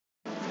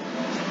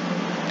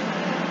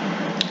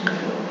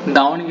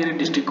Davanagere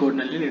district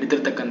ಕೋರ್ಟ್ನಲ್ಲಿ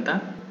ನಡೆದಿರತಕ್ಕಂಥ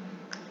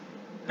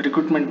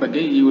recruitment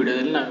ಬಗ್ಗೆ ಈ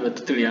ವಿಡಿಯೋದಲ್ಲಿ ನಾವು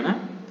ಇವತ್ತು ತಿಳಿಯೋಣ.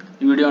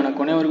 ಈ ವಿಡಿಯೋನ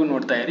ಕೊನೆವರೆಗೂ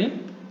ನೋಡ್ತಾ ಇರಿ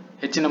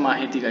ಹೆಚ್ಚಿನ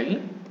ಮಾಹಿತಿಗಾಗಿ.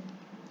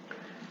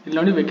 ಇಲ್ಲಿ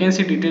ನೋಡಿ,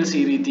 ವೇಕೆನ್ಸಿ ಡೀಟೇಲ್ಸ್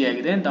ಈ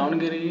ರೀತಿಯಾಗಿದೆ.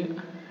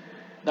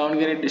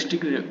 ದಾವಣಗೆರೆ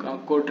ಡಿಸ್ಟ್ರಿಕ್ಟ್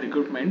ಕೋರ್ಟ್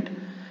ರಿಕ್ರೂಟ್ಮೆಂಟ್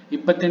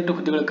 28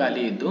 ಹುದ್ದೆಗಳು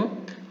ಖಾಲಿ ಇದ್ದು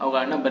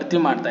ಅವುಗಳನ್ನ ಭರ್ತಿ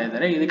ಮಾಡ್ತಾ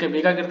ಇದ್ದಾರೆ. ಇದಕ್ಕೆ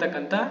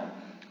ಬೇಕಾಗಿರ್ತಕ್ಕಂಥ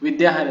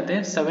ವಿದ್ಯಾರ್ಹತೆ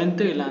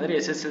 7th ಇಲ್ಲಾಂದರೆ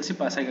SSLC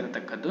ಪಾಸ್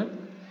ಆಗಿರತಕ್ಕದ್ದು.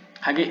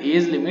 ಹಾಗೆ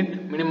ಏಜ್ ಲಿಮಿಟ್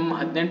ಮಿನಿಮಮ್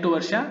 18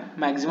 ವರ್ಷ,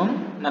 ಮ್ಯಾಕ್ಸಿಮಮ್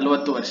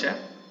 40 ವರ್ಷ.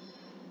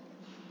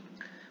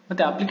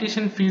 ಮತ್ತು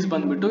ಅಪ್ಲಿಕೇಶನ್ ಫೀಸ್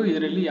ಬಂದ್ಬಿಟ್ಟು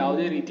ಇದರಲ್ಲಿ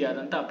ಯಾವುದೇ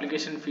ರೀತಿಯಾದಂಥ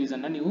ಅಪ್ಲಿಕೇಶನ್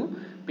ಫೀಸನ್ನು ನೀವು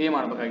ಪೇ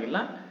ಮಾಡಬೇಕಾಗಿಲ್ಲ.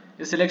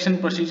 ಸೆಲೆಕ್ಷನ್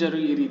ಪ್ರೊಸೀಜರು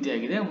ಈ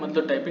ರೀತಿಯಾಗಿದೆ.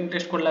 ಮೊದಲು ಟೈಪಿಂಗ್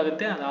ಟೆಸ್ಟ್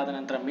ಕೊಡಲಾಗುತ್ತೆ, ಅದಾದ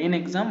ನಂತರ ಮೇನ್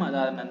ಎಕ್ಸಾಮ್,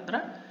 ಅದಾದ ನಂತರ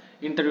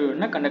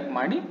ಇಂಟರ್ವ್ಯೂನ ಕಂಡಕ್ಟ್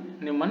ಮಾಡಿ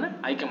ನಿಮ್ಮನ್ನು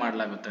ಆಯ್ಕೆ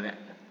ಮಾಡಲಾಗುತ್ತದೆ.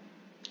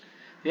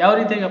 ಯಾವ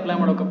ರೀತಿಯಾಗಿ ಅಪ್ಲೈ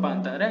ಮಾಡೋಕಪ್ಪ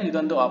ಅಂತಂದರೆ,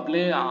 ಇದೊಂದು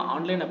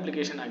ಆನ್ಲೈನ್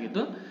ಅಪ್ಲಿಕೇಶನ್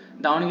ಆಗಿದ್ದು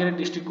ದಾವಣಗೆರೆ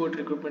ಡಿಸ್ಟ್ರಿಕ್ಟ್ ಕೋರ್ಟ್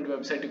ರಿಕ್ರೂಟ್ಮೆಂಟ್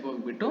ವೆಬ್ಸೈಟಿಗೆ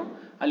ಹೋಗಿಬಿಟ್ಟು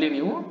ಅಲ್ಲಿ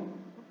ನೀವು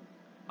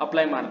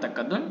ಅಪ್ಲೈ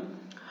ಮಾಡ್ತಕ್ಕದ್ದು.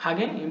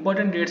 ಹಾಗೆ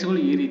ಇಂಪಾರ್ಟೆಂಟ್ ಡೇಟ್ಸ್ಗಳು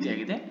ಈ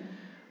ರೀತಿಯಾಗಿದೆ.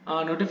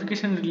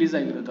 ನೋಟಿಫಿಕೇಶನ್ ರಿಲೀಸ್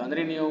ಆಗಿರೋದು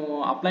ಅಂದರೆ ನೀವು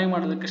ಅಪ್ಲೈ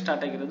ಮಾಡೋದಕ್ಕೆ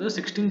ಸ್ಟಾರ್ಟ್ ಆಗಿರೋದು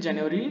 16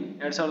 ಜನವರಿ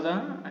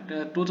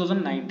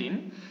 2019.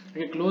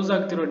 ಹಾಗೆ ಕ್ಲೋಸ್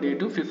ಆಗ್ತಿರೋ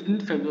ಡೇಟು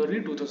 15 ಫೆಬ್ರವರಿ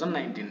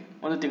 2019,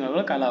 1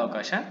 ತಿಂಗಳ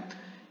ಕಾಲಾವಕಾಶ.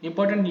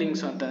 ಇಂಪಾರ್ಟೆಂಟ್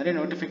ಲಿಂಕ್ಸ್ ಅಂತಂದರೆ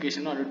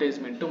ನೋಟಿಫಿಕೇಶನ್,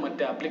 ಅಡ್ವರ್ಟೈಸ್ಮೆಂಟು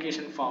ಮತ್ತು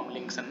ಅಪ್ಲಿಕೇಶನ್ ಫಾರ್ಮ್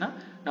ಲಿಂಕ್ಸನ್ನು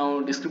ನಾವು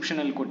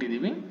ಡಿಸ್ಕ್ರಿಪ್ಷನಲ್ಲಿ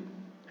ಕೊಟ್ಟಿದ್ದೀವಿ.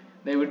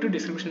 ದಯವಿಟ್ಟು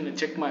ಡಿಸ್ಕ್ರಿಪ್ಷನ್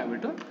ಚೆಕ್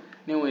ಮಾಡಿಬಿಟ್ಟು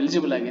ನೀವು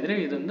ಎಲಿಜಿಬಲ್ ಆಗಿದ್ದರೆ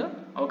ಇದೊಂದು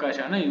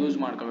ಅವಕಾಶನ ಯೂಸ್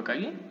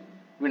ಮಾಡ್ಕೋಬೇಕಾಗಿ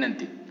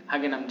ವಿನಂತಿ.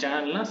 ಹಾಗೆ ನಮ್ಮ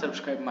ಚಾನಲ್ನ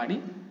ಸಬ್ಸ್ಕ್ರೈಬ್ ಮಾಡಿ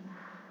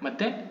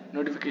ಮತ್ತು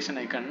ನೋಟಿಫಿಕೇಶನ್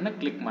ಐಕಾನನ್ನು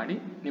ಕ್ಲಿಕ್ ಮಾಡಿ.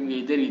 ನಿಮಗೆ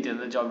ಇದೇ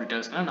ರೀತಿಯಾದ ಜಾಬ್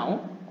ಡೀಟೇಲ್ಸ್ನ ನಾವು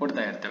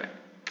ಕೊಡ್ತಾ ಇರ್ತೇವೆ.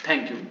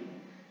 Thank you.